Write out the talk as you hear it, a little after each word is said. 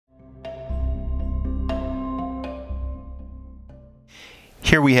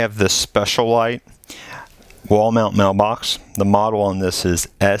Here we have the special Lite wall mount mailbox. The model on this is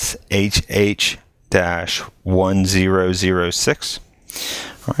SHH-1006.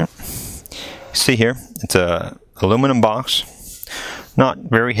 All right. See here, it's a aluminum box, not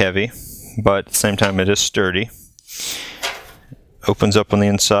very heavy, but at the same time it is sturdy. Opens up on the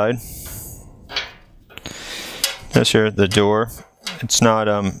inside. This here, the door. It's not.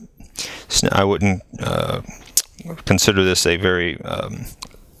 I wouldn't consider this a very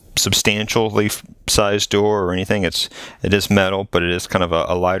substantially sized door or anything. It is metal, but it is kind of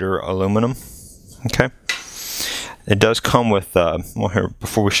a lighter aluminum. Okay. It does come with, well, here,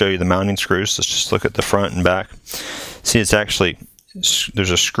 before we show you the mounting screws, let's just look at the front and back. See, it's actually, there's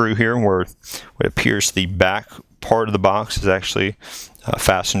a screw here where it appears the back part of the box is actually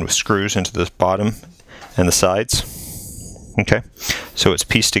fastened with screws into the bottom and the sides. Okay, so it's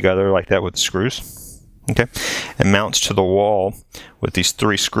pieced together like that with the screws. Okay, it mounts to the wall with these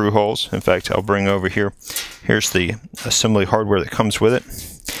 3 screw holes. In fact, I'll bring over here. Here's the assembly hardware that comes with it.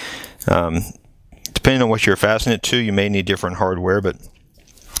 Depending on what you're fastening it to, you may need different hardware, but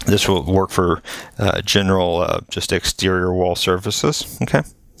this will work for general, just exterior wall surfaces. Okay.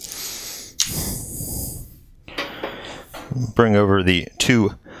 Bring over the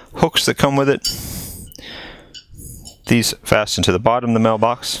 2 hooks that come with it. These fasten to the bottom of the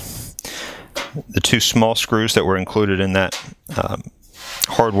mailbox. The 2 small screws that were included in that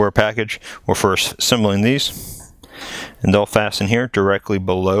hardware package were for assembling these, and they'll fasten here directly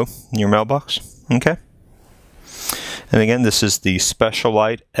below your mailbox. Okay. And again, this is the special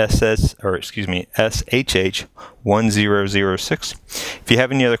Lite SHH-1006. If you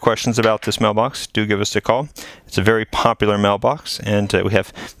have any other questions about this mailbox, do give us a call. It's a very popular mailbox, and we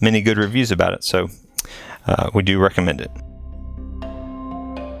have many good reviews about it, so we do recommend it.